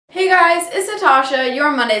Hey guys, it's Natasha,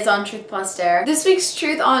 your Mondays on Truth Plus Dare. This week's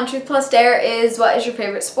truth on Truth Plus Dare is what is your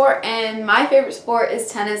favorite sport? And my favorite sport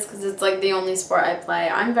is tennis because it's like the only sport I play.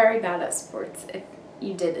 I'm very bad at sports if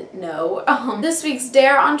you didn't know. This week's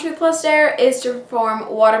dare on Truth Plus Dare is to perform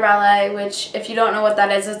water ballet, which if you don't know what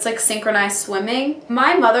that is, it's like synchronized swimming.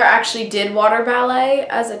 My mother actually did water ballet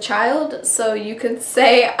as a child, so you could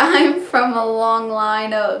say I'm from a long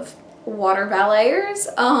line of water balleters.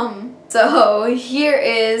 So here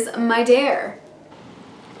is my dare.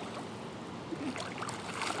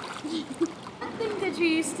 I think that you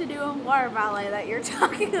used to do in water ballet that you're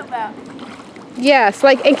talking about. Yes,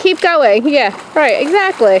 like, and keep going. Yeah, right,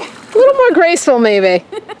 exactly. A little more graceful, maybe.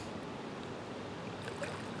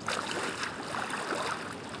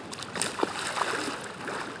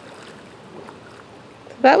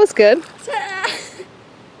 That was good.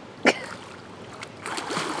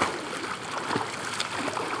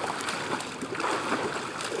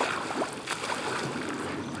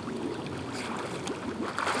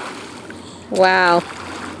 Wow.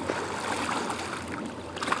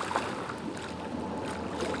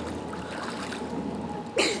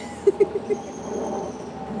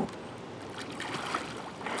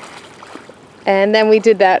 And then we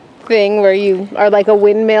did that thing where you are like a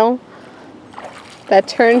windmill that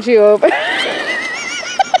turns you over. I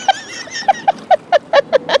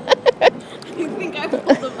think I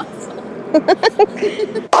pulled a muscle.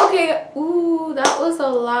 Okay, ooh, that was a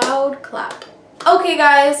loud clap. Okay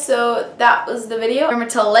guys, so that was the video. Remember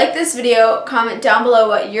to like this video, comment down below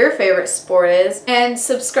what your favorite sport is, and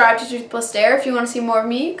subscribe to Truth Plus Dare. If you want to see more of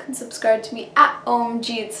me, you can subscribe to me at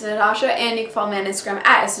OMGits Natasha, and you can follow me on Instagram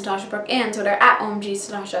at @NatashaBrook and Twitter at OMGits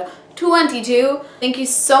Natasha 22. Thank you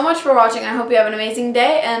so much for watching. I hope you have an amazing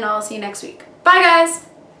day, and I'll see you next week. Bye guys!